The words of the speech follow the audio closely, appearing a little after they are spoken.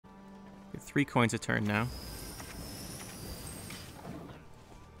Get 3 coins a turn now.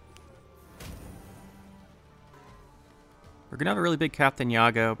 We're gonna have a really big Captain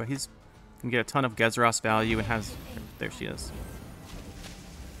Yago, but he's gonna get a ton of Gezeros value and has... There she is.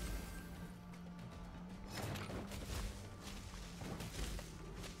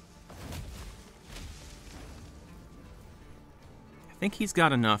 I think he's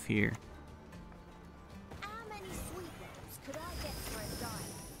got enough here. How many sweet rolls could I get for a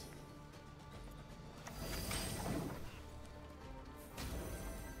diamond?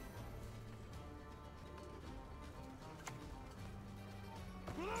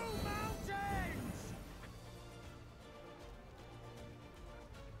 Blue Mountains!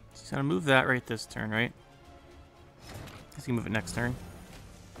 He's gonna move that right this turn, right? He's gonna move it next turn.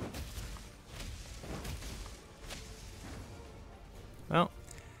 Well,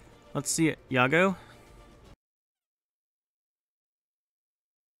 let's see it. Yago.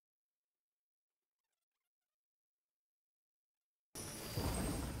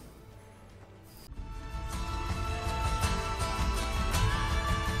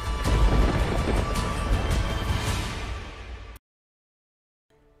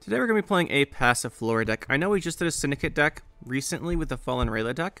 Today we're going to be playing a Passiflora deck. I know we just did a Syndicate deck recently with the Fallen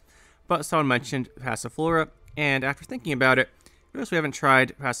Rayla deck, but someone mentioned Passiflora, and after thinking about it, we haven't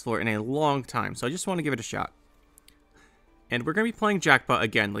tried Passiflora in a long time, so I just want to give it a shot. And we're going to be playing Jackpot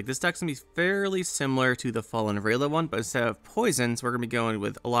again. Like, this deck's going to be fairly similar to the Fallen Rayla one, but instead of poisons, we're going to be going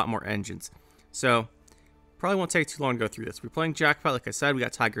with a lot more engines. So, probably won't take too long to go through this. We're playing Jackpot, like I said. We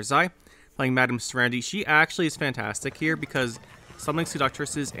got Tiger's Eye, playing Madame Serenity. She actually is fantastic here because Summoning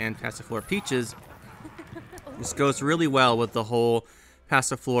Seductresses and Passiflora Peaches, this goes really well with the whole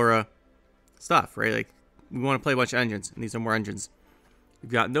Passiflora stuff, right? Like, we want to play a bunch of engines, and these are more engines.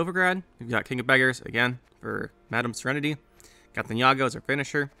 We've got Novigrad, we've got King of Beggars, again, for Madame Serenity. Got the Yago as our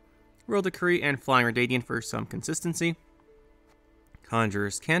finisher. World Decree and Flying Radiant for some consistency.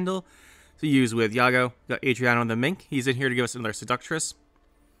 Conjurer's Candle to use with Yago. Got Adriano the Mink. He's in here to give us another Seductress.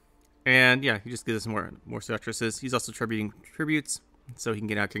 And yeah, he just gives us more Seductresses. He's also tributing tributes, so he can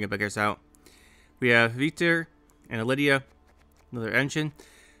get our King of Beggars out. We have Vitor and Lydia, another engine.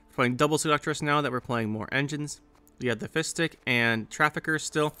 We're playing double Seductress now that we're playing more engines. We have the Fistic and Traffickers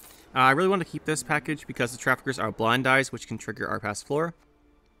still. I really want to keep this package because the Traffickers are blind eyes, which can trigger our Passiflora.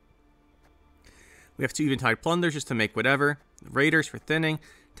 We have 2 Eventide Plunders just to make whatever. Raiders for thinning.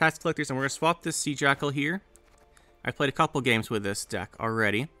 Tax Collectors, and we're going to swap this Sea Jackal here. I've played a couple games with this deck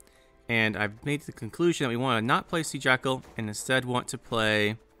already, and I've made the conclusion that we want to not play Sea Jackal and instead want to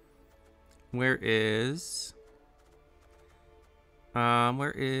play... Where is...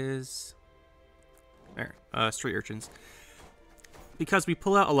 There. Street Urchins. Because we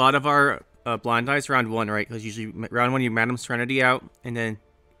pull out a lot of our blind eyes round 1, right? Because usually round 1 you Madame Serenity out, and then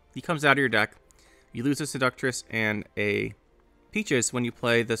he comes out of your deck. You lose a Seductress and a Peaches when you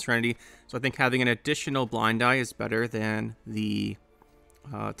play the Serenity. So I think having an additional blind eye is better than the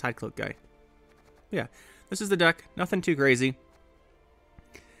Tidecloak guy. Yeah, this is the deck. Nothing too crazy.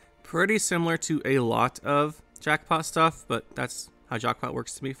 Pretty similar to a lot of Jackpot stuff, but that's how Jackpot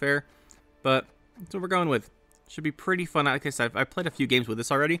works, to be fair. But that's what we're going with. Should be pretty fun. Like I said, I've played a few games with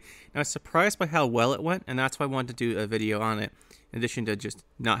this already, and I was surprised by how well it went, and that's why I wanted to do a video on it, in addition to just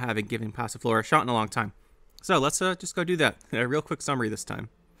not having given Passiflora a shot in a long time. So let's just go do that. A real quick summary this time.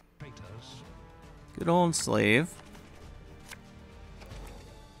 Good old Enslave.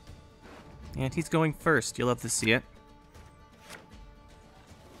 And he's going first. You'll love to see it.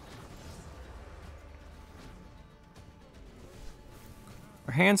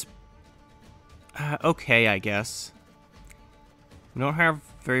 Our hands... okay, I guess. We don't have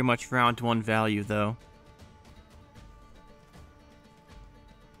very much round 1 value, though.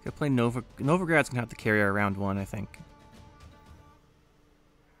 Gonna play Novigrad's gonna have to carry our round 1, I think.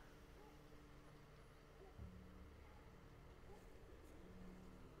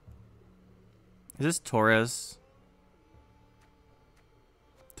 Is this Torres?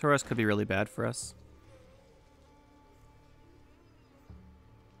 Torres could be really bad for us.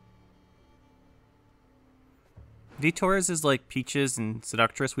 Torres is like Peaches and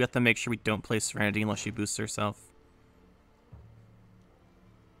Seductress. We have to make sure we don't play Serenity unless she boosts herself.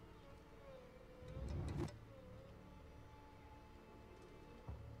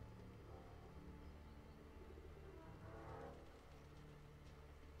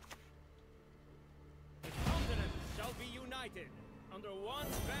 Continents shall be united under one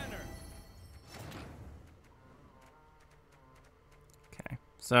banner. Okay,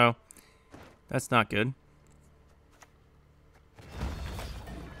 so that's not good.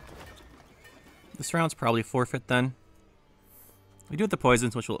 This round's probably forfeit then. We do have the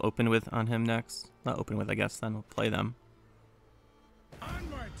poisons, which we'll open with on him next. Not open with, I guess, then we'll play them.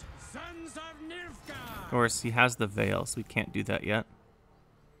 Onward, sons of Nilfgaard! Of course, he has the veil, so we can't do that yet.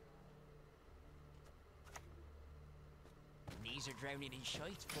 Knees are drowning in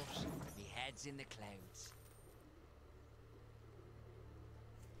shite, but me head's in the clouds.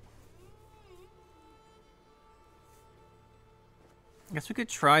 I guess we could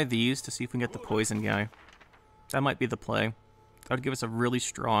try these to see if we can get the poison guy. That might be the play. That would give us a really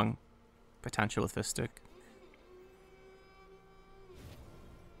strong potential with Fistic.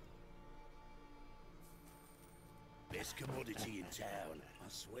 Best commodity in town, I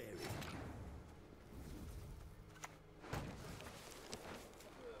swear it.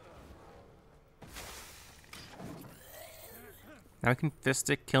 Now we can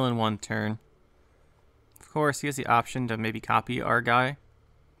Fistic kill in one turn. Of course, he has the option to maybe copy our guy,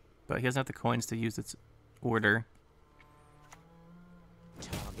 but he doesn't have the coins to use its order.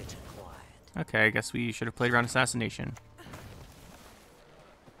 Target acquired. Okay, I guess we should have played around Assassination.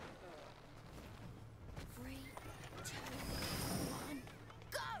 3, 2, 1,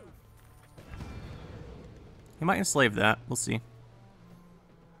 go! He might enslave that. We'll see.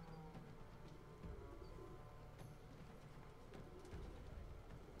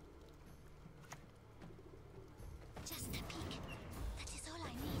 Just a peek. That is all I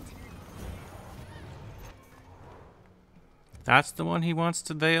need. That's the one he wants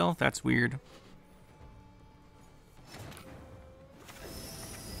to veil? That's weird.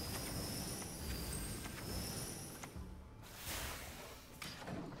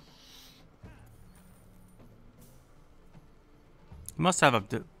 He must have a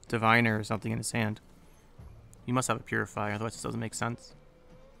diviner or something in his hand. He must have a purifier, otherwise this doesn't make sense.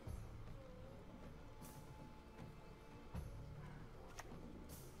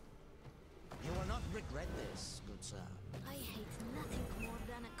 You will not regret this, good sir. I hate nothing more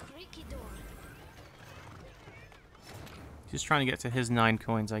than a creaky door. Just trying to get to his 9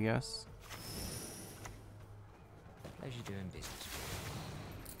 coins, I guess. Pleasure doing business.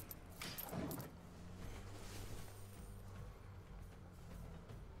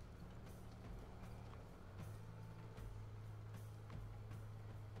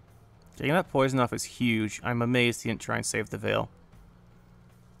 Getting that poison off is huge. I'm amazed he didn't try and save the veil.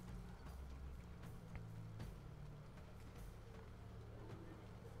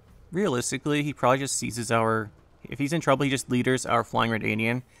 Realistically, he probably just seizes our... If he's in trouble, he just leaders our Flying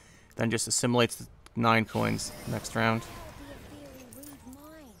Redanian, then just assimilates the 9 coins next round. The theory read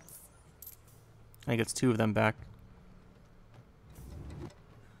minds. And he gets 2 of them back.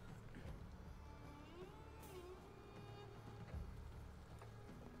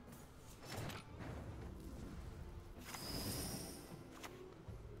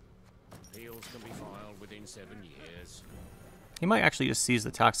 Appeals can be filed within 7 years. He might actually just seize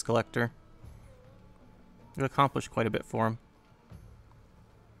the tax collector. It'll accomplish quite a bit for him.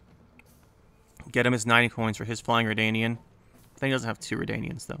 Get him his 9 coins for his Flying Redanian. I think he doesn't have 2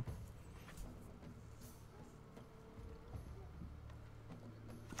 Redanians, though.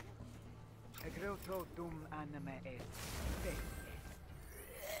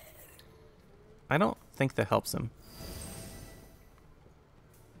 I don't think that helps him.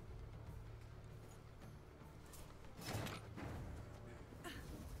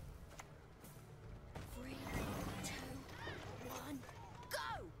 Three, two, one,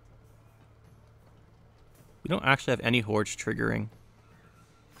 go! We don't actually have any hordes triggering.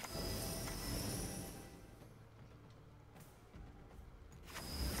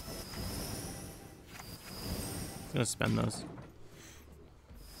 I'm gonna spend those.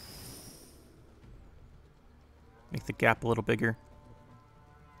 Make the gap a little bigger.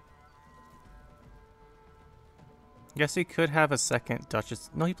 Guess he could have a second Duchess.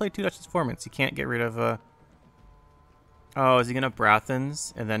 No, he played 2 Duchess Formants. He can't get rid of Oh, is he gonna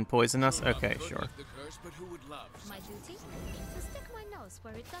Brathens and then poison us? Okay, sure. My duty? To stick my nose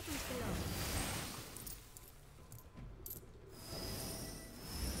where it doesn't belong.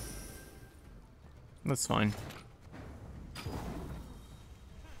 That's fine.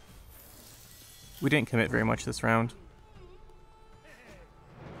 We didn't commit very much this round.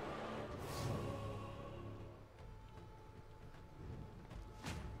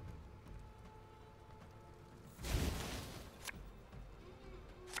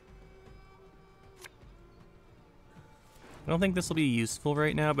 I don't think this will be useful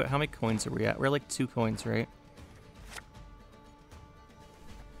right now, but how many coins are we at? We're like 2 coins, right?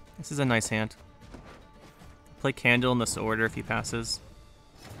 This is a nice hand. Play Candle in this order if he passes.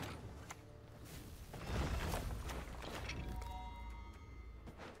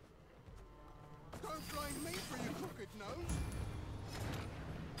 Don't blame me for your crooked nose.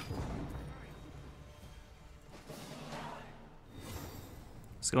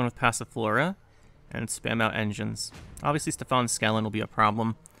 Let's go in with Passiflora and spam out engines. Obviously, Stefan's Skellen will be a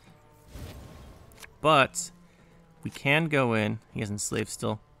problem. But we can go in. He has Enslave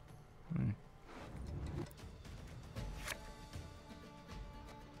still.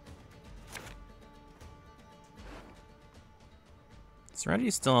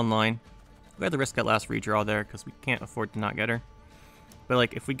 Serenity's still online. We had to risk that last redraw there because we can't afford to not get her. But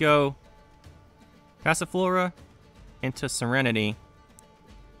like, if we go Passiflora into Serenity,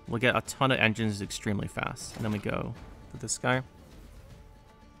 we'll get a ton of engines extremely fast. And then we go with this guy.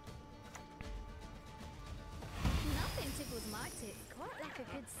 Nothing tickles my tits quite like a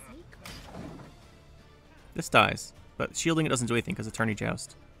good secret. This dies, but shielding it doesn't do anything because Attorney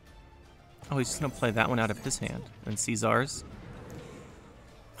Joust. Oh, he's just going to play that one out of his hand. And Caesar's.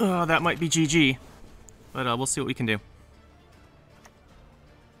 Oh, that might be GG. But we'll see what we can do.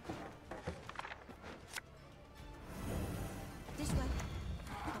 This way.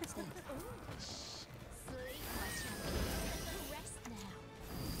 Upstairs. Sleep, my champion. Rest now.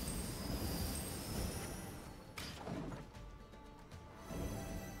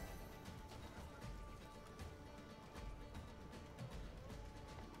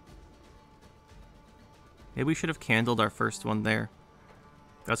 Maybe we should have candled our first one there.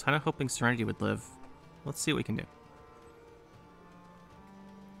 I was kind of hoping Serenity would live. Let's see what we can do.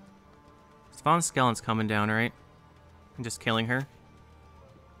 Stefan's Skellen's coming down, right? And just killing her?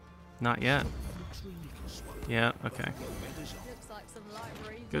 Not yet. Yeah, okay. Looks like some light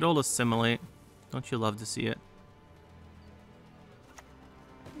breathing. Good old Assimilate. Don't you love to see it?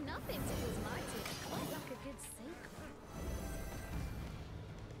 Nothing tickles my tits quite like a good secret.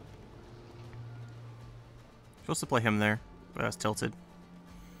 Supposed to play him there, but I was tilted.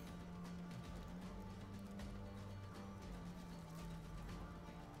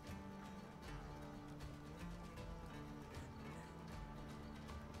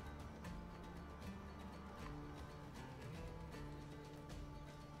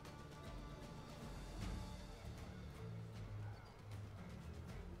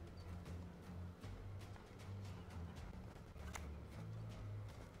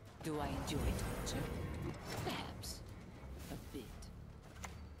 Do I enjoy torture? Perhaps. A bit.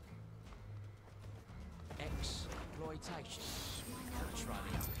 Exploitation. Gotta try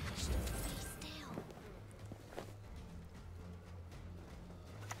the alchemist. Be still.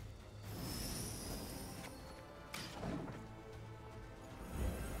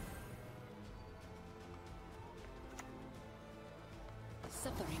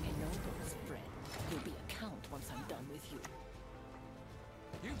 Suffering ennobles, friend. You'll be a count once I'm done with you.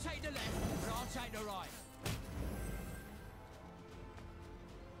 You take the left, but I'll take the right.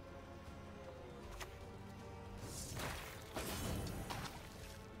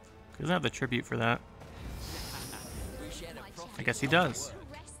 He doesn't have the tribute for that. We share the profit. I guess he does.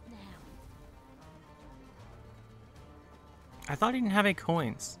 Rest now. I thought he didn't have any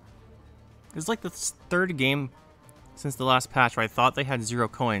coins. It was like the third game since the last patch where I thought they had 0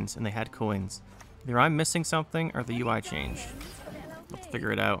 coins, and they had coins. Either I'm missing something, or the UI changed. Let's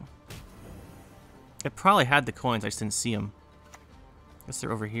figure it out. It probably had the coins, I just didn't see them. Guess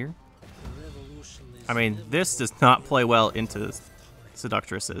they're over here? I mean, this does not play well into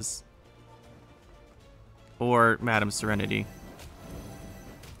Seductresses. Or Madame Serenity.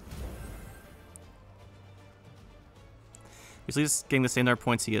 He's at least getting the same number of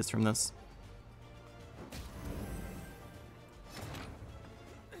points he is from this.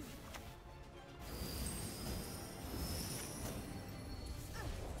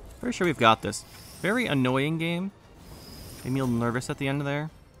 Pretty sure we've got this. Very annoying game. Made me a little nervous at the end there.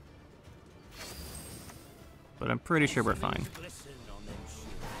 But I'm pretty sure we're fine.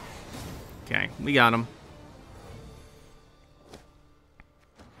 Okay, we got him.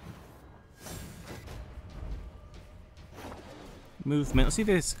 Movement. Let's see if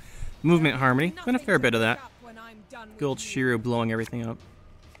there's movement harmony. Been a fair bit of that. Good old Shiro blowing everything up.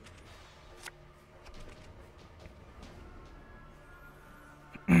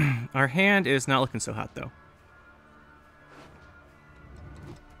 Our hand is not looking so hot, though.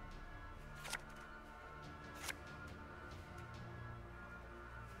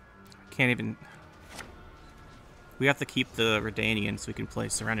 Can't even... We have to keep the Redanian so we can play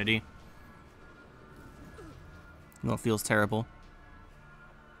Serenity. No, it feels terrible.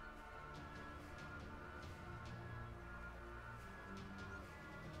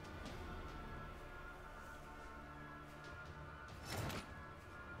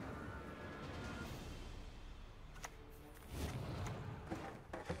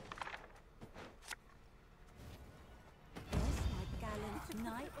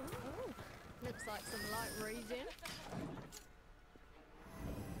 Looks like some light reading.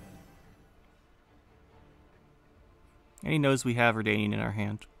 And he knows we have Redanian in our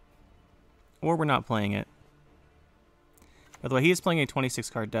hand. Or we're not playing it. By the way, he is playing a 26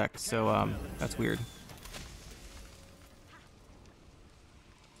 card deck, so that's weird.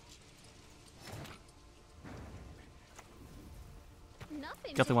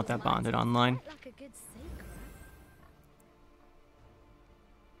 Definitely want that bonded online. Like a good secret.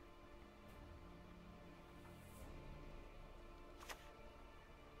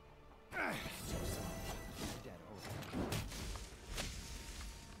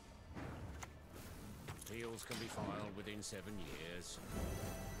 Deals can be filed within 7 years.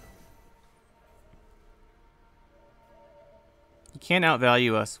 You can't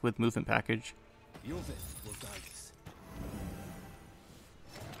outvalue us with movement package. Your vet will guide us.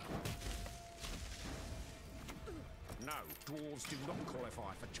 No, dwarves do not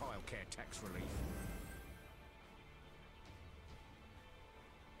qualify for childcare tax relief.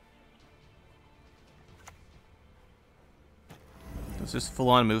 It's just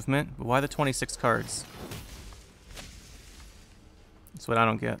full-on movement, but why the 26 cards? That's what I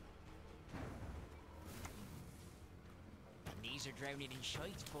don't get. Knees are drowning in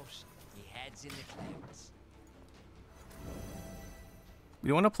shite, but me head's in the clouds. We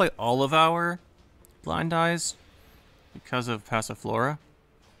don't want to play all of our blind eyes because of Passiflora.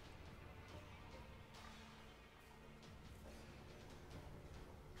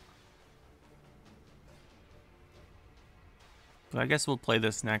 But I guess we'll play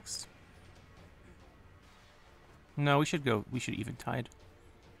this next. No, we should Eventide.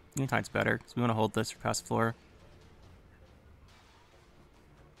 Eventide's better, because we want to hold this for Passiflora.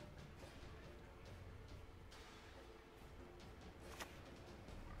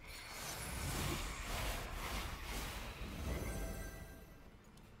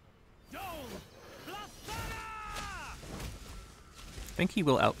 I think he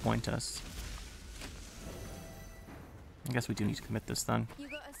will outpoint us. I guess we do need to commit this then.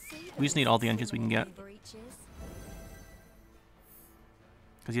 We just need all the engines we can get.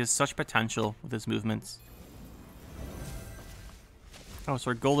 Because he has such potential with his movements. Oh, so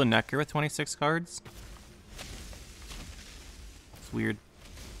we're Golden Necker with 26 cards? It's weird.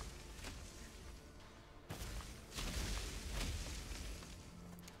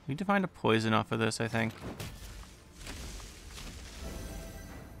 We need to find a poison off of this, I think.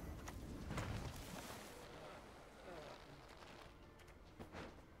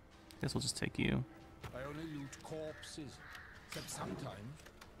 Guess we'll just take you. I only loot corpses, except sometimes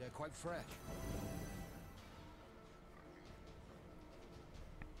they're quite fresh.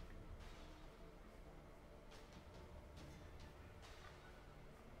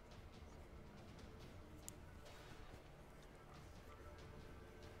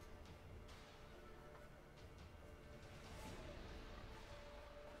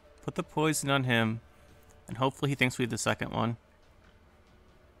 Put the poison on him, and hopefully he thinks we have the second one.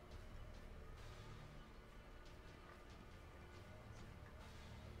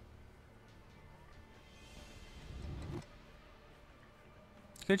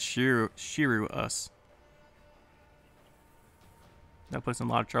 Could Shiru us. That puts him in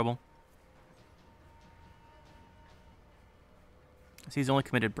a lot of trouble. He's only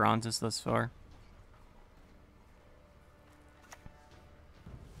committed bronzes thus far.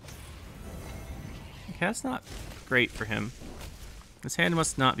 Okay, that's not great for him. His hand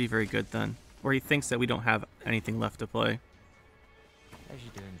must not be very good then. Or he thinks that we don't have anything left to play. How's you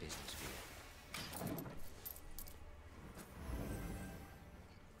doing business?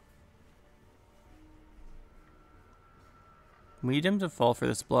 We need him to fall for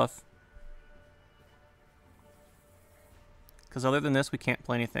this bluff. Because other than this, we can't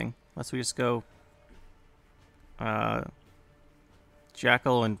play anything. Unless we just go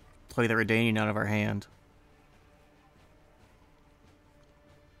Jackal and play the Redanian out of our hand.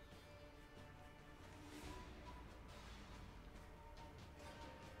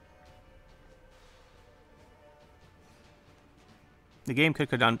 The game could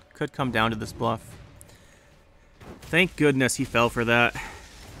come down to this bluff. Thank goodness he fell for that.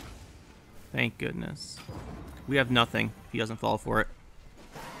 Thank goodness. We have nothing if he doesn't fall for it.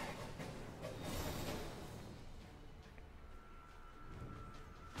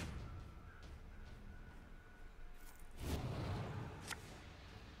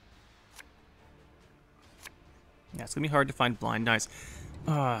 Yeah, it's gonna be hard to find blind eyes.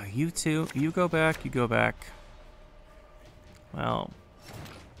 You two, you go back, you go back. Well,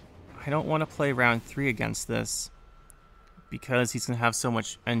 I don't want to play round 3 against this because he's going to have so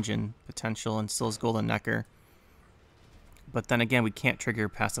much engine potential and still has Golden Necker. But then again, we can't trigger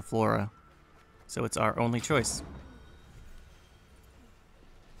Passiflora, so it's our only choice.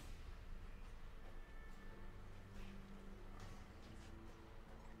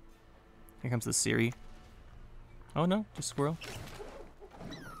 Here comes the Siri. Oh no, just squirrel.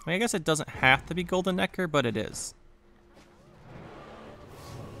 I mean, I guess it doesn't have to be golden necker, but it is.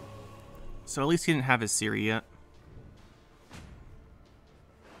 So at least he didn't have his Siri yet.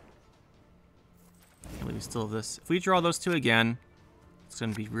 Can't believe we still have this. If we draw those two again, it's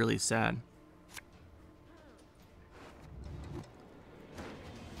going to be really sad.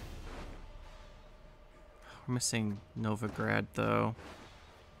 We're missing Novigrad, though.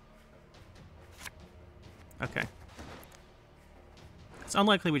 Okay. It's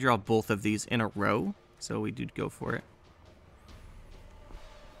unlikely we draw both of these in a row, so we do go for it.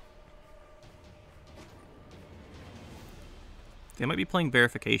 They might be playing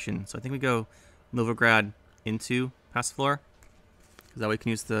verification, so I think we go Novigrad into Passiflora, because that way we can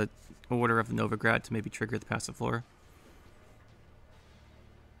use the order of the Novigrad to maybe trigger the Passiflora.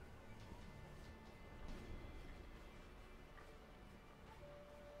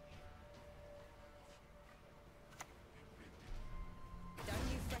 Don't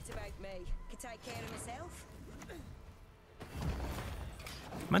you fret about me. Can take care of myself.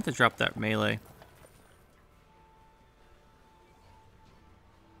 I meant to drop that melee.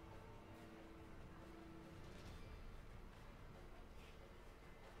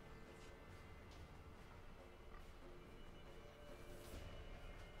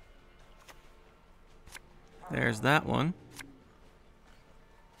 There's that one.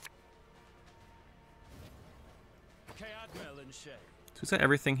 So he's got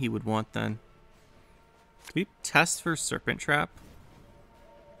everything he would want then. Can we test for Serpent Trap?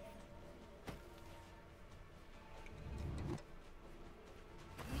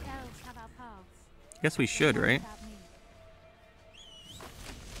 We elves have our paths. I guess we should, right? Without me.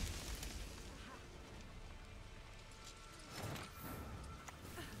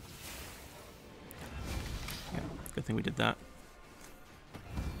 Yeah, good thing we did that.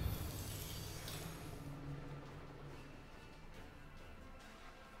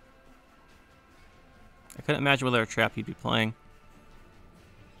 I couldn't imagine what other trap he'd be playing.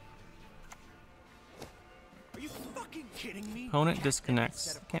 Are you fucking kidding me? Opponent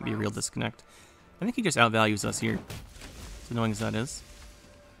disconnects. Can't be a real disconnect. I think he just outvalues us here. As annoying as that is.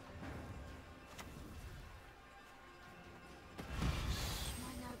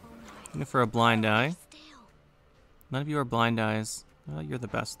 My noble knight. Looking for a blind eye. Still. None of you are blind eyes. You're the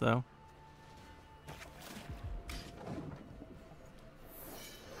best, though.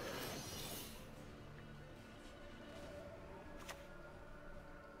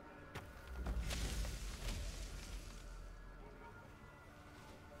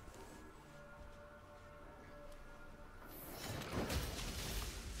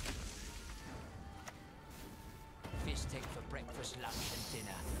 Fish take for breakfast, lunch, and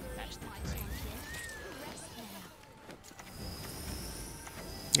dinner. That's the My dream. champion. Rest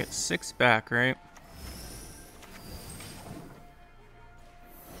there. Get 6 back, right?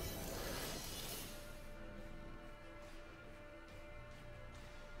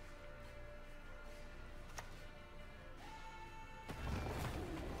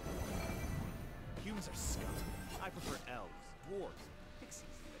 Humans are scum. I prefer elves, dwarves, pixies.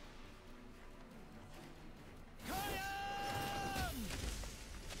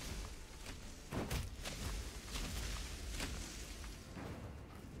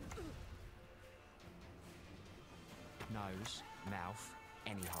 Nose, mouth,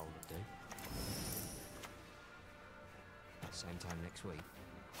 any hole will do. Same time next week.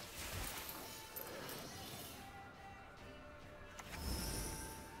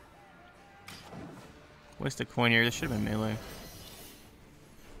 Waste a coin here. This should have been melee. I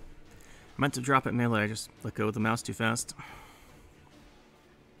meant to drop it melee. I just let go of the mouse too fast.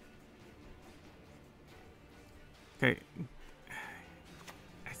 Okay.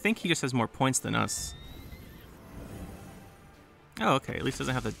 I think he just has more points than us. Oh, okay. At least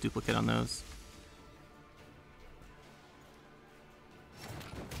doesn't have the duplicate on those.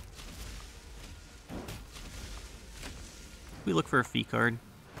 We look for a fee card.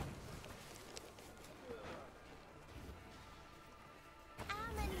 How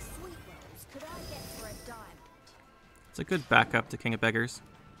many sweet rolls could I get for a diamond? It's a good backup to King of Beggars.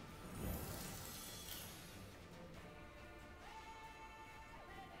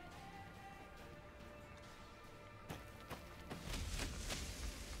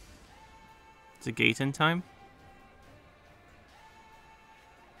 It's a gate in time.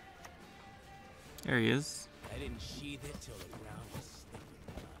 There he is. I didn't sheathe it till the ground was sleeping.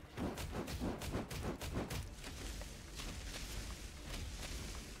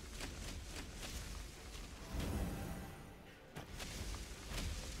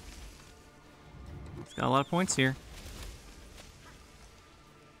 He's got a lot of points here.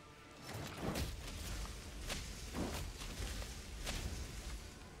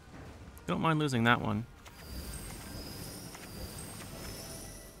 Don't mind losing that one.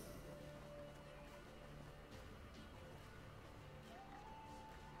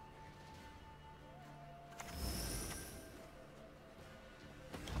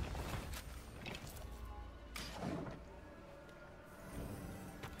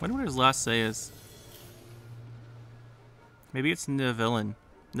 I wonder what his last say is. Maybe it's Nivellin.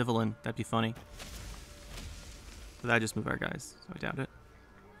 Nivellin. That'd be funny. But that just move our guys, so I doubt it.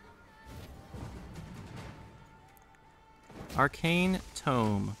 Arcane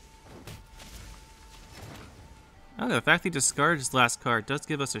Tome. Oh, the fact he discards his last card does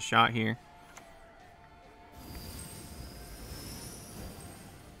give us a shot here.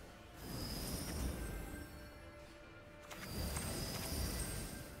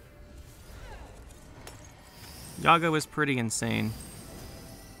 Yago is pretty insane.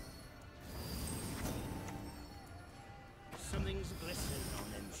 Something's glistening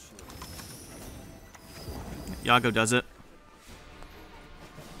on them shores. Yago does it.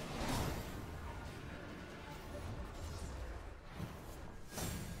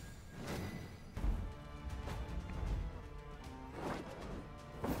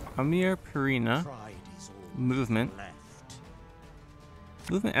 Amir Purina. Pride is all Movement. left.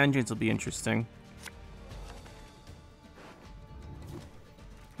 Movement engines will be interesting.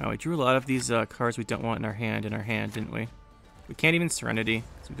 Oh, we drew a lot of these cards we don't want in our hand, didn't we? We can't even Serenity,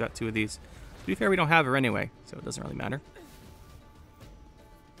 because we've got 2 of these. To be fair, we don't have her anyway, so it doesn't really matter.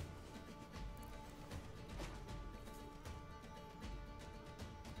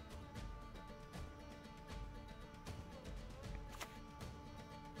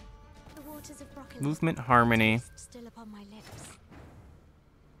 The waters of Broccoli. Movement Harmony. Still upon my lips.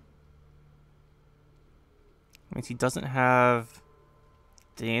 Means he doesn't have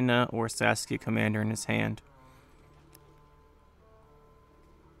Dana or Saskia Commander in his hand.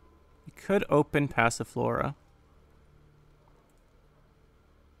 We could open Passiflora.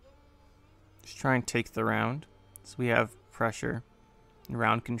 Just try and take the round. So we have pressure and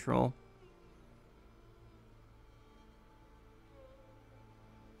round control.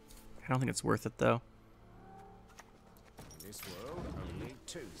 I don't think it's worth it though. In this world, only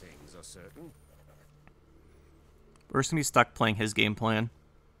 2 things are certain. We're just gonna be stuck playing his game plan.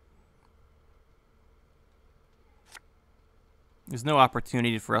 There's no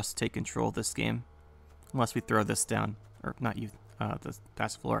opportunity for us to take control of this game. Unless we throw this down. Or not you, the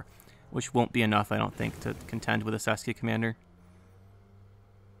Passiflora. Which won't be enough, I don't think, to contend with a Saskia Commander.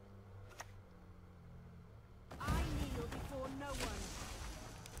 I kneel before no one.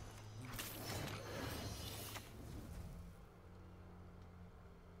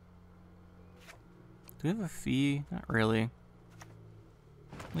 Do we have a fee? Not really.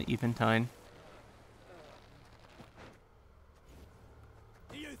 Only Eventide.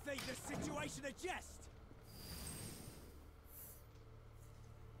 Do you think the situation a jest?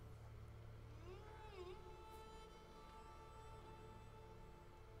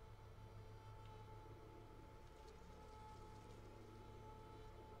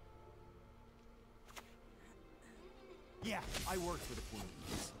 Yeah, I worked with a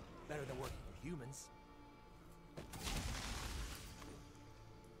police. Better than working for humans.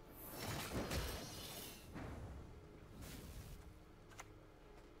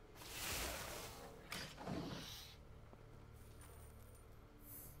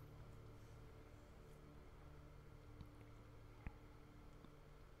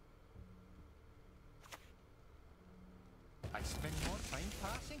 I spend more time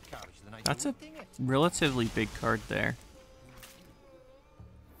passing cards than I That's do a looting it. relatively big card there.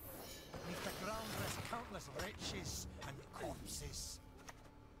 Beneath the ground there's countless riches and corpses.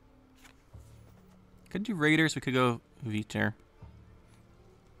 Could do Raiders, we could go Viter.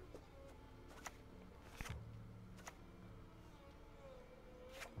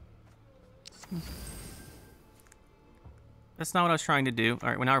 That's not what I was trying to do.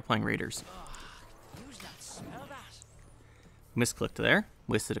 Alright, well now we're playing Raiders. Use that, smell that. Misclicked there.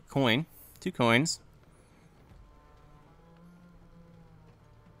 Wasted a coin. 2 coins.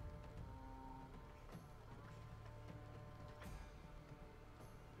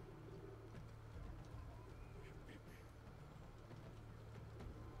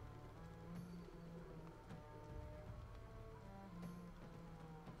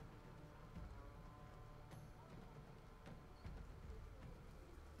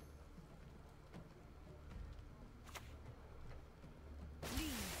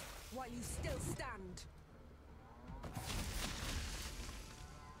 While you still stand.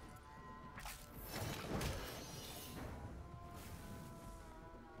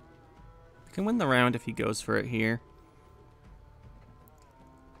 We can win the round if he goes for it here.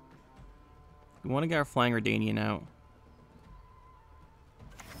 We want to get our Flying Redanian out.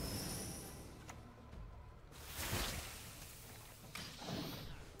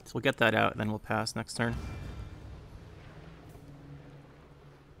 So we'll get that out, and then we'll pass next turn.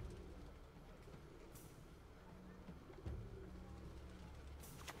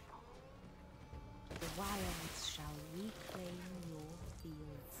 The wilds shall reclaim your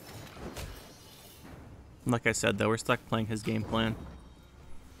fields. Like I said, though, we're stuck playing his game plan.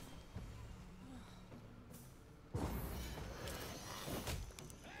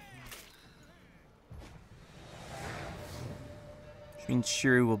 Which means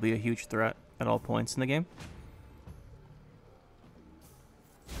Shiru will be a huge threat at all points in the game.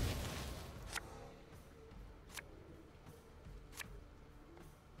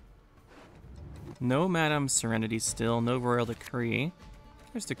 No Madame Serenity still, no Royal Decree.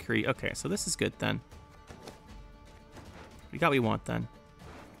 There's Decree. Okay, so this is good then. We got what we want then.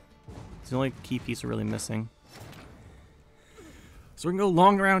 It's the only key piece we're really missing. So we can go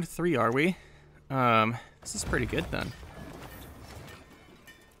long round 3, are we? This is pretty good then.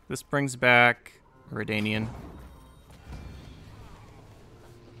 This brings back Redanian.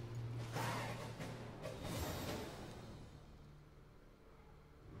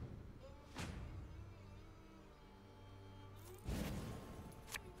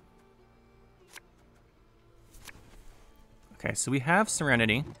 Okay, so we have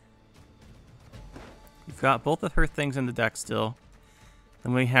Serenity. We've got both of her things in the deck still.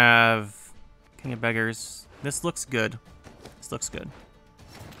 Then we have King of Beggars. This looks good. This looks good.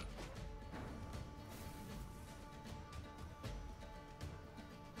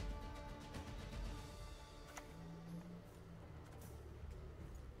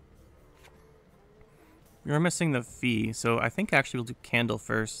 We were missing the fee, so I think actually we'll do Candle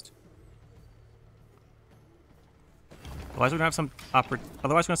first. Otherwise, we're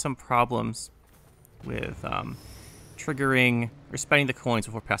gonna have some problems with triggering or spending the coins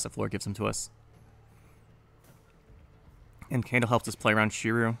before Passiflora gives them to us. And Candle helps us play around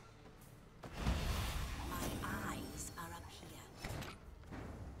Shiru. My eyes are up here.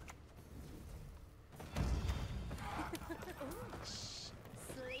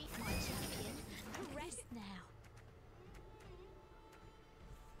 Sleep, my champion. Rest now.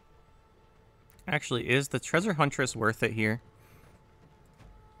 Actually, is the Treasure Huntress worth it here?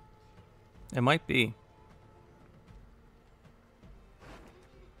 It might be.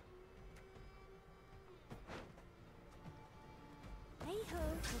 Hey ho,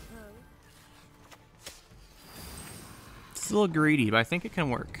 ho ho. It's a little greedy, but I think it can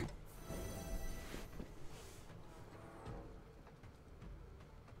work.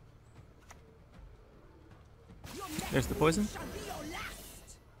 There's the poison.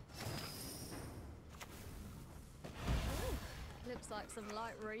 Looks like some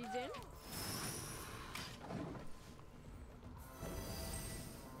light reading.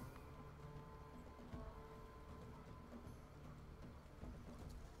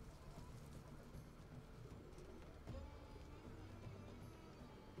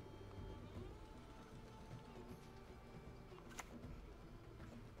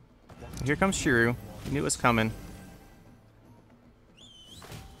 Here comes Shiru. We knew it was coming.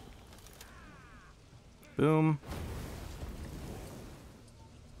 Boom.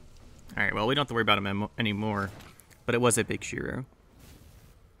 Alright, well, we don't have to worry about him anymore. But it was a big Shiru.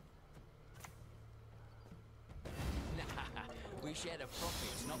 We share the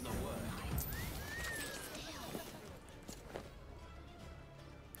profits, not the work.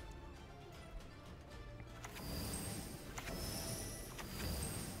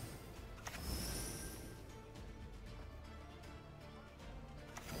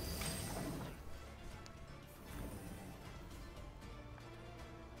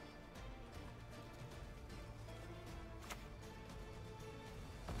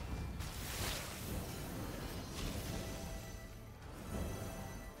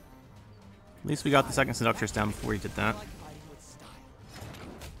 At least we got the second Seductress down before we did that.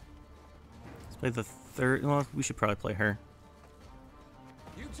 Let's play the third. Well, we should probably play her.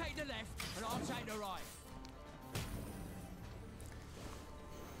 You take the left, and I'll take the right.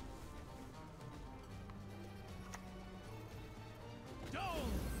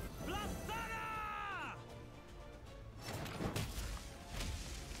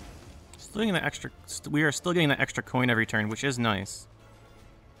 Still getting that extra. We are still getting that extra coin every turn, which is nice.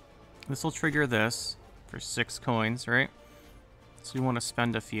 This will trigger this for 6 coins, right? So we want to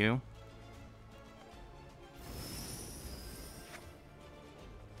spend a few.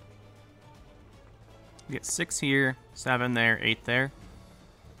 We get 6 here, 7 there, 8 there.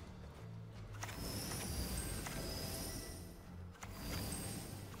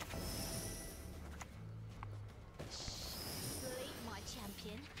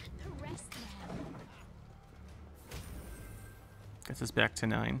 Gets us back to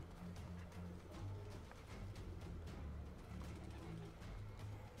 9.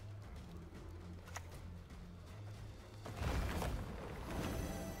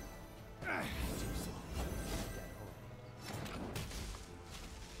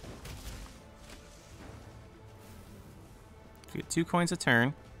 We get 2 coins a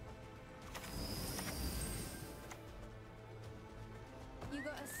turn. You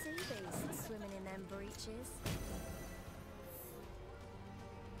got a sea beast swimming in them breeches.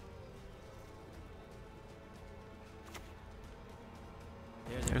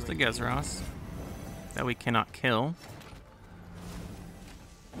 There's the Gezros that we cannot kill.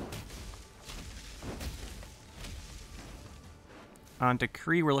 On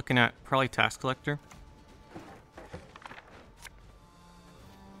Decree, we're looking at probably Tax Collector.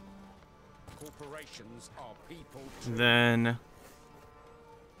 Corporations are people. Then...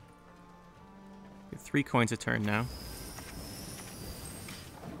 get 3 coins a turn now.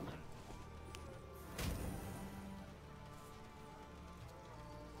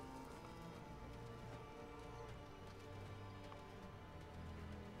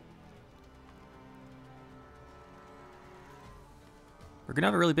 We're gonna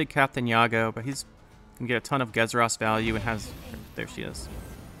have a really big Captain Yago, but he's gonna get a ton of Gezros value and has... there she is.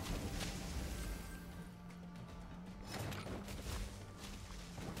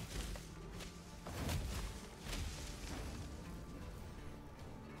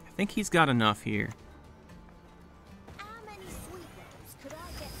 I think he's got enough here. How many sweet rolls could I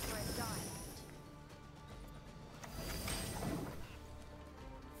get for a diamond?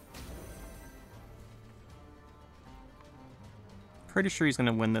 Pretty sure he's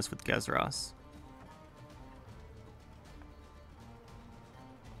gonna win this with Gezros.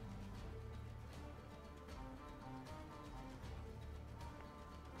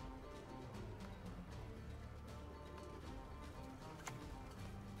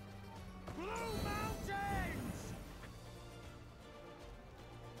 Blue Mountains!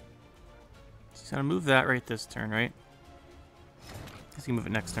 He's gonna move that right this turn, right? Guess he can move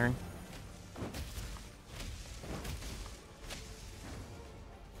it next turn.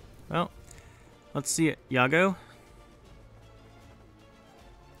 Well, let's see it. Yago.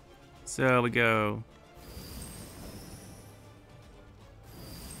 So we go.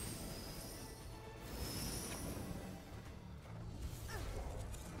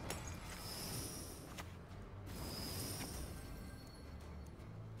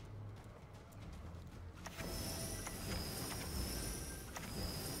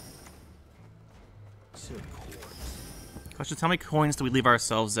 Question is, how many coins do we leave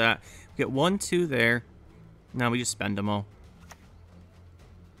ourselves at? We get 1, 2 there. Now we just spend them all.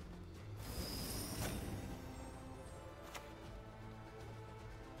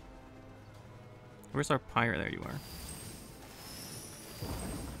 Where's our pirate? There you are.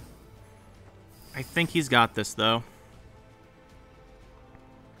 I think he's got this, though.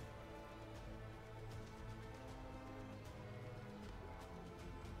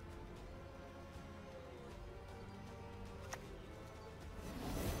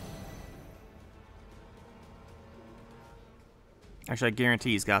 Actually, I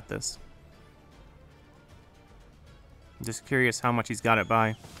guarantee he's got this. I'm just curious how much he's got it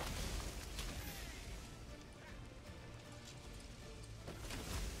by.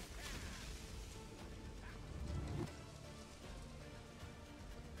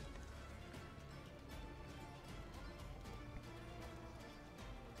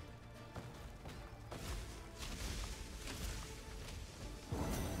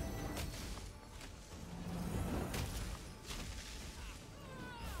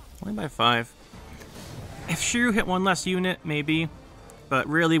 Only by 5. If Shrew hit 1 less unit, maybe. But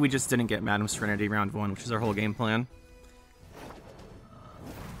really, we just didn't get Madam Serenity round 1, which is our whole game plan.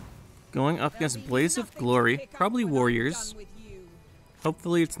 Going up against Blaze of Glory, probably Warriors.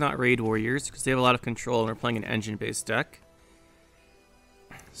 Hopefully it's not Raid Warriors, because they have a lot of control and we're playing an engine-based deck.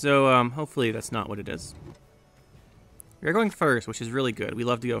 So, hopefully that's not what it is. We're going first, which is really good. We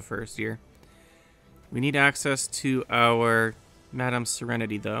love to go first here. We need access to our Madame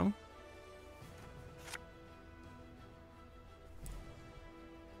Serenity, though.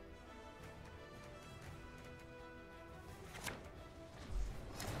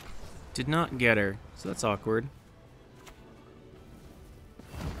 Did not get her, so that's awkward.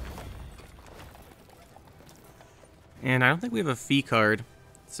 And I don't think we have a fee card,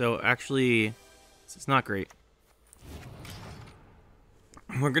 so actually, it's not great.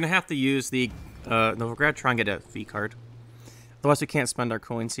 We're gonna have to use the, no, we're gonna try and get a fee card. Otherwise we can't spend our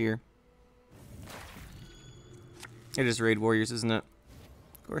coins here. It is Raid Warriors, isn't it?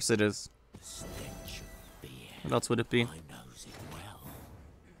 Of course it is. What else would it be? I knows it well.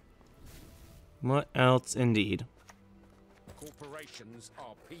 What else, indeed? Corporations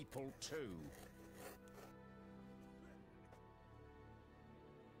are people too.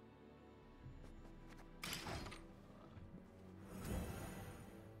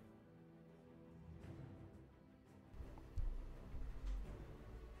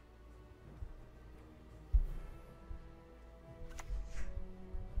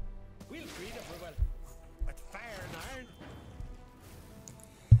 We'll treat everyone with fire and iron.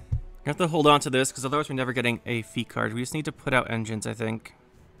 We have to hold on to this, because otherwise we're never getting a feat card. We just need to put out engines, I think.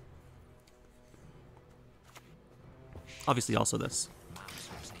 Obviously also this.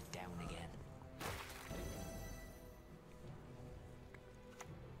 Monsters get down again.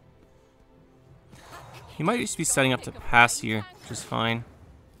 He might just be setting up to pass here, which is fine.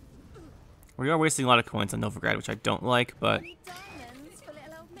 We are wasting a lot of coins on Novigrad, which I don't like, but Any diamonds for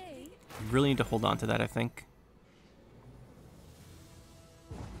little old me? we really need to hold on to that, I think.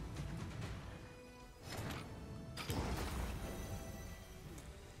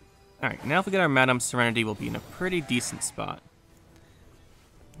 Alright, now if we get our Madame Serenity, we'll be in a pretty decent spot.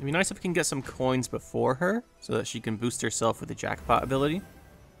 It'd be nice if we can get some coins before her, so that she can boost herself with the Jackpot ability.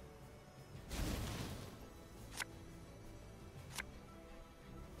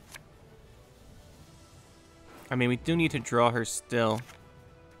 I mean, we do need to draw her still.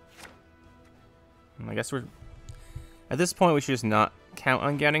 I guess we're... At this point, we should just not count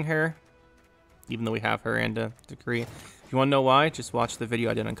on getting her, even though we have her and a decree. If you want to know why, just watch the video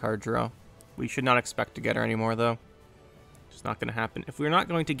I did on card draw. We should not expect to get her anymore, though. It's not going to happen. If we're not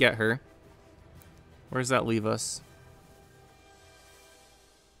going to get her, where does that leave us?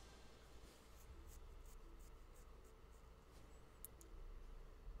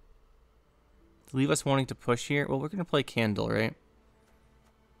 Leave us wanting to push here? Well, we're going to play Candle, right?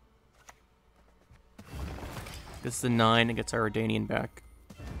 This is the 9 and gets our Ordanian back.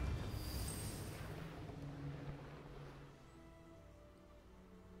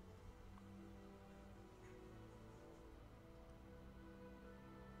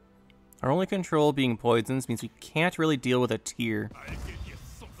 Our only control being poisons means we can't really deal with a tier. I'll give you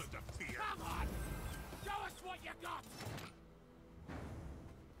something to fear. Come on! Show us what you got!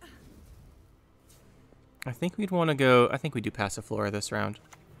 I think we'd want to go... I think we do Passiflora this round.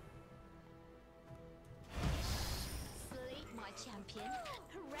 Sleep, my champion.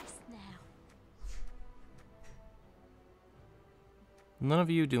 Rest now. None of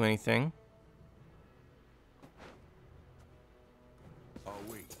you do anything. Are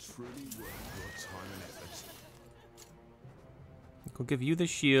we truly worth your time and effort? We'll give you the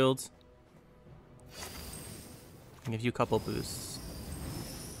shield. And give you a couple boosts.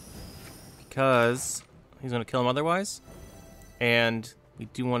 Because he's going to kill him otherwise. And we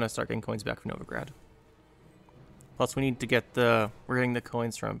do want to start getting coins back from Novigrad. Plus we need to get the... We're getting the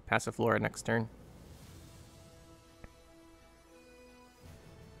coins from Passiflora next turn.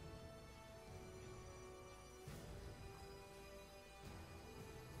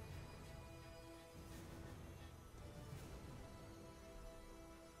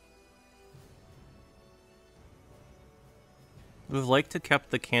 We would like to keep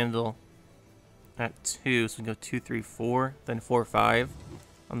the candle at 2, so we can go 2, 3, 4, then 4, 5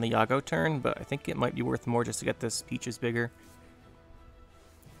 on the Yago turn, but I think it might be worth more just to get this Peaches bigger.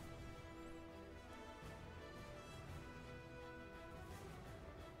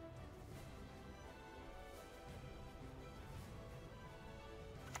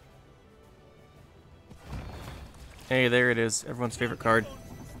 Hey, there it is. Everyone's favorite card.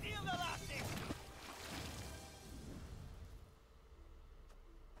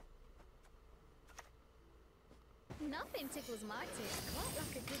 Nothing tickles my taste quite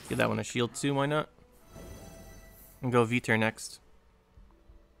like a good Give that one a shield too, why not? And go Viter next.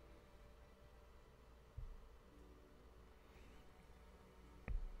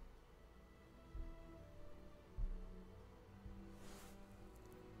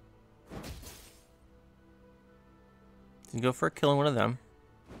 You go for killing one of them.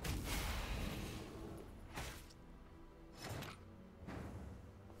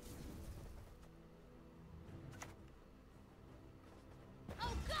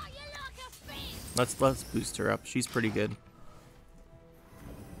 Oh God, you like a fish! Let's boost her up. She's pretty good.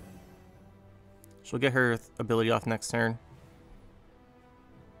 She'll get her ability off next turn.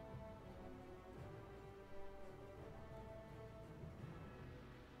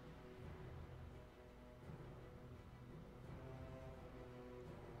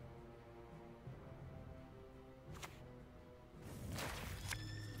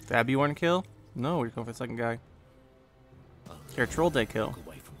 Fab, you want to kill? No, we're going for the second guy. Here, Troll Day kill.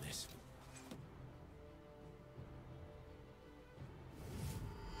 Away from this.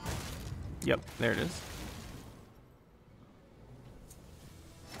 Yep, there it is.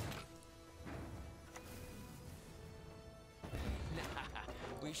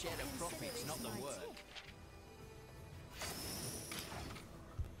 We share the profits, not the work.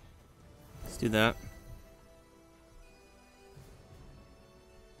 Let's do that.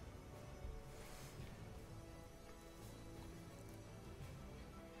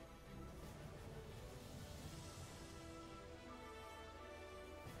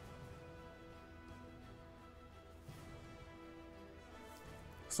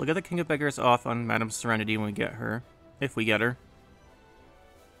 So we'll get the King of Beggars off on Madame Serenity when we get her. If we get her.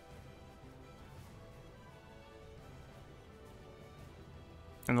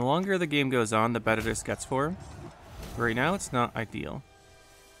 And the longer the game goes on, the better this gets for him. But right now, it's not ideal.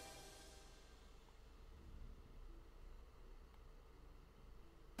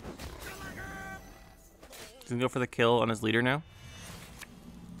 He's gonna go for the kill on his leader now.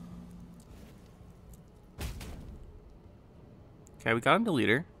 Okay, we got him to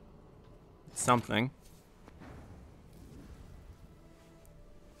leader. It's something.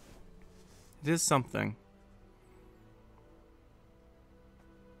 It is something.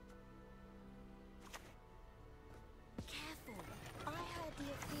 Careful. I heard the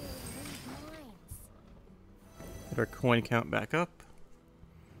Ethereal read minds. Get our coin count back up.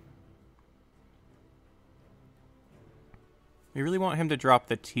 We really want him to drop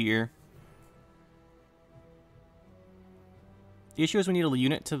the tier. The issue is we need a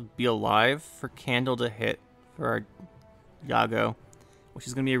unit to be alive for Candle to hit for our Yago, which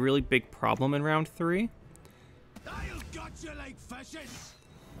is going to be a really big problem in round 3.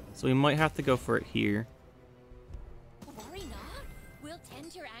 So we might have to go for it here. Worry not. We'll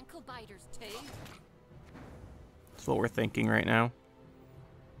tend your ankle biters too. That's what we're thinking right now.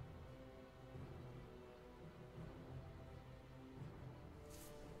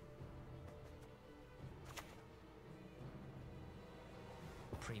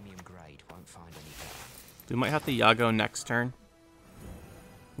 Premium grade won't find any better. We might have to Yago next turn.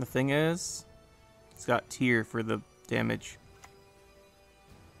 The thing is, it's got tier for the damage.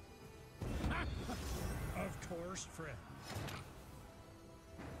 Of course, friend.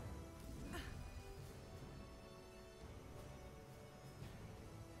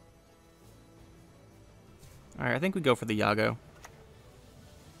 Alright, I think we go for the Yago.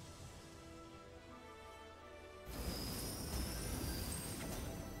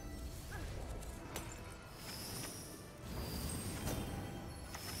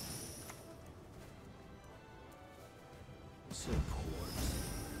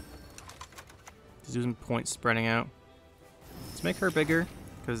 Just using points spreading out. Let's make her bigger,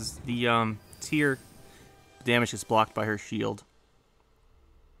 because the tier damage is blocked by her shield.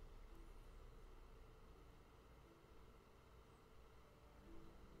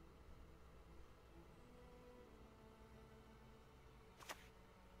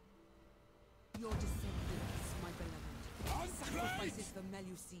 Your descendants, my beloved. Sacrifices for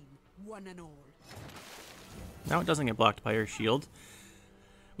Melusine, one and all. Now it doesn't get blocked by her shield,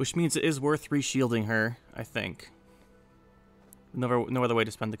 which means it is worth reshielding her, I think. No other way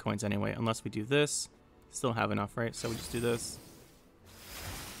to spend the coins anyway, unless we do this. Still have enough, right? So we just do this.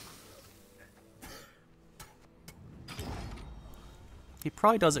 He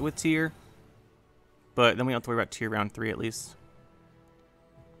probably does it with tier, but then we don't have to worry about tier round 3 at least.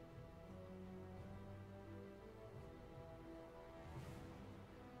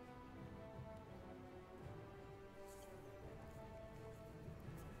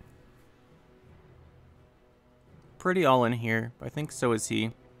 Pretty all in here, but I think so is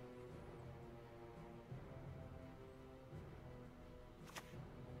he.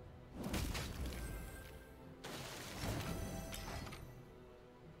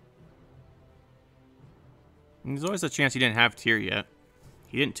 And there's always a chance he didn't have tier yet.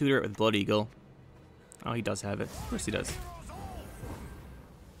 He didn't tutor it with Blood Eagle. Oh, he does have it. Of course he does.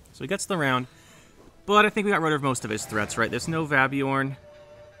 So he gets the round. But I think we got rid of most of his threats, right? There's no Vabiorn.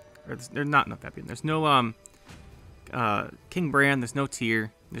 Or there's not Vabiorn. There's no King Bran, there's no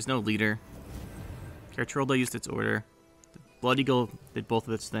tier, there's no leader. Cartrolda used its order. Blood Eagle did both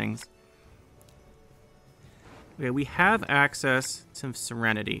of its things. Okay, we have access to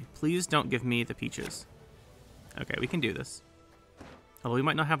Serenity. Please don't give me the peaches. Okay, we can do this. Although we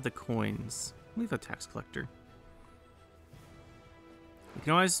might not have the coins. Leave a tax collector. We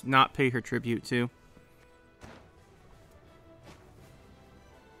can always not pay her tribute too.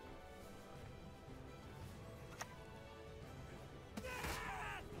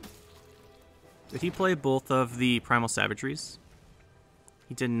 Did he play both of the Primal Savageries?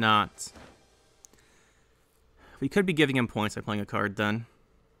 He did not. We could be giving him points by playing a card then.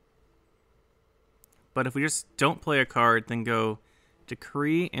 But if we just don't play a card, then go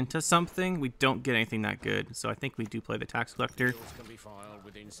Decree into something, we don't get anything that good. So I think we do play the Tax Collector. Bills can be filed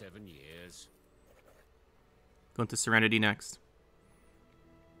within 7 years. Go into Serenity next.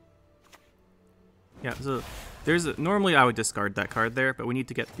 Yeah, so normally I would discard that card there, but we need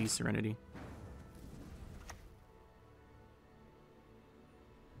to get the Serenity.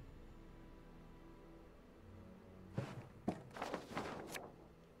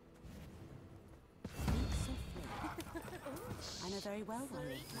 I know very well why.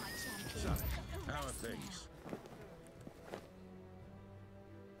 So, how are things?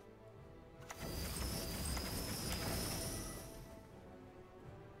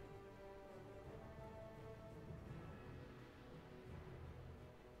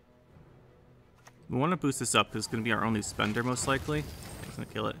 We want to boost this up because it's going to be our only spender most likely. It's going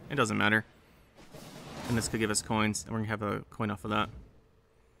to kill it. It doesn't matter. And this could give us coins, and we're going to have a coin off of that.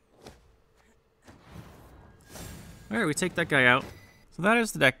 Alright, we take that guy out. So that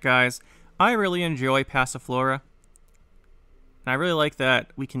is the deck, guys. I really enjoy Passiflora. And I really like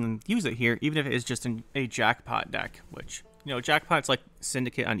that we can use it here, even if it is just in a Jackpot deck. Which, you know, Jackpot's like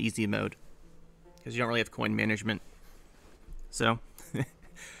Syndicate on easy mode. Because you don't really have coin management. So,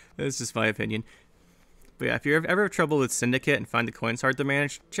 that's just my opinion. But yeah, if you ever have trouble with Syndicate and find the coins hard to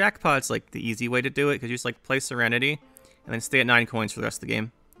manage, Jackpot's like the easy way to do it, because you just like play Serenity, and then stay at 9 coins for the rest of the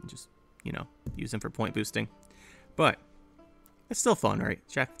game. And just, you know, use them for point boosting. But, it's still fun, right?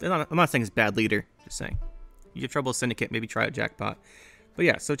 I'm not saying it's bad leader, just saying. You have trouble with Syndicate, maybe try out Jackpot. But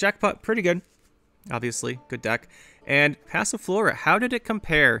yeah, so Jackpot, pretty good. Obviously, good deck. And Passiflora, how did it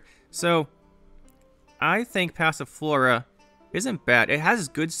compare? So, I think Passiflora isn't bad. It has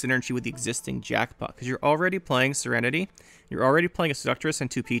good synergy with the existing Jackpot, because you're already playing Serenity, you're already playing a Seductress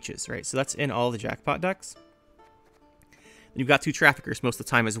and 2 Peaches, right? So that's in all the Jackpot decks. And you've got 2 Traffickers most of the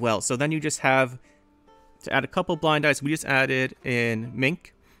time as well. So then you just have to add a couple blind eyes. We just added in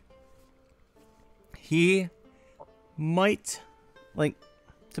Mink. He might, like,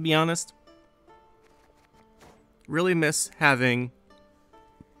 to be honest, really miss having,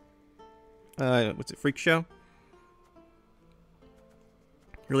 Freak Show?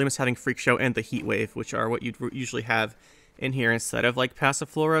 Really miss having Freak Show and the Heat Wave, which are what you'd usually have in here instead of like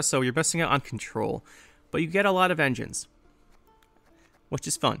Passiflora, so you're missing out on control. But you get a lot of engines, which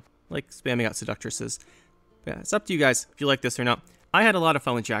is fun, like spamming out Seductresses. Yeah, it's up to you guys if you like this or not. I had a lot of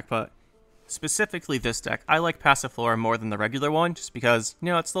fun with Jackpot, specifically this deck. I like Passiflora more than the regular one, just because, you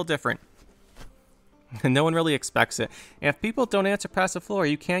know, it's still different. And no one really expects it. And if people don't answer Passiflora,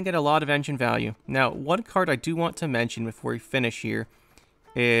 you can get a lot of engine value. Now, one card I do want to mention before we finish here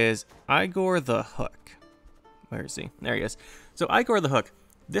is Igor the Hook. Where is he? There he is. So Igor the Hook.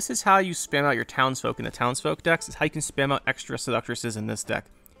 This is how you spam out your Townsfolk in the Townsfolk decks. It's how you can spam out extra Seductresses in this deck.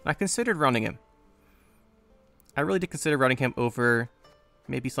 And I considered running him. I really did consider running him over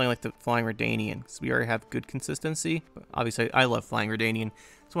maybe something like the Flying Redanian, because we already have good consistency. But obviously, I love Flying Redanian.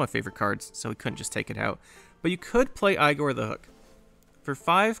 It's one of my favorite cards, so we couldn't just take it out. But you could play Igor the Hook. For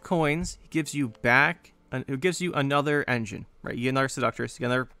 5 coins, he gives you back. It gives you another engine, right? You get another Seductress, you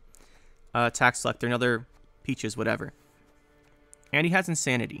get another Tax Collector, another Peaches, whatever. And he has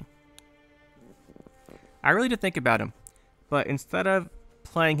Insanity. I really did think about him, but instead of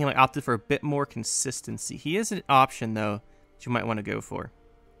playing him, I opted for a bit more consistency. He is an option, though, that you might want to go for.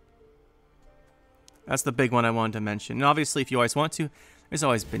 That's the big one I wanted to mention. And obviously, if you always want to, there's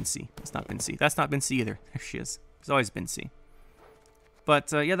always Bincy. It's not Bincy. That's not Bincy either. There she is. There's always Bincy.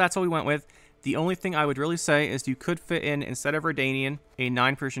 But yeah, that's what we went with. The only thing I would really say is you could fit in, instead of Redanian, a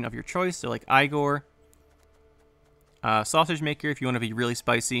 9 version of your choice. So like Igor, Sausage Maker if you want to be really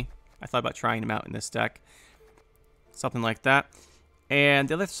spicy. I thought about trying him out in this deck. Something like that. And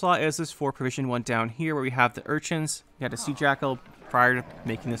the other slot is this 4 provision one down here where we have the Urchins. We had a Sea Jackal prior to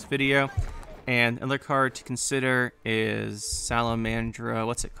making this video. And another card to consider is Salamandra.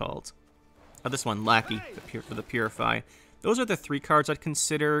 What's it called? Oh, this one, Lackey, for the Purify. Those are the 3 cards I'd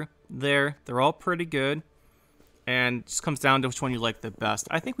consider there. They're all pretty good. And it just comes down to which one you like the best.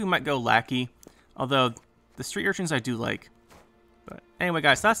 I think we might go Lackey, although the Street Urchins I do like. But anyway,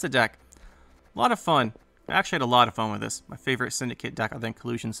 guys, that's the deck. A lot of fun. I actually had a lot of fun with this. My favorite Syndicate deck other than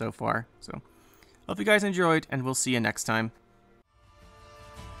Collusion so far. So, hope you guys enjoyed, and we'll see you next time.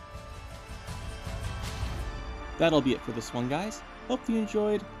 That'll be it for this one, guys. Hope you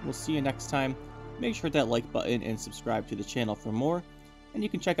enjoyed. We'll see you next time. Make sure to hit that like button and subscribe to the channel for more. And you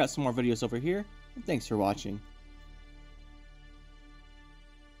can check out some more videos over here. And thanks for watching.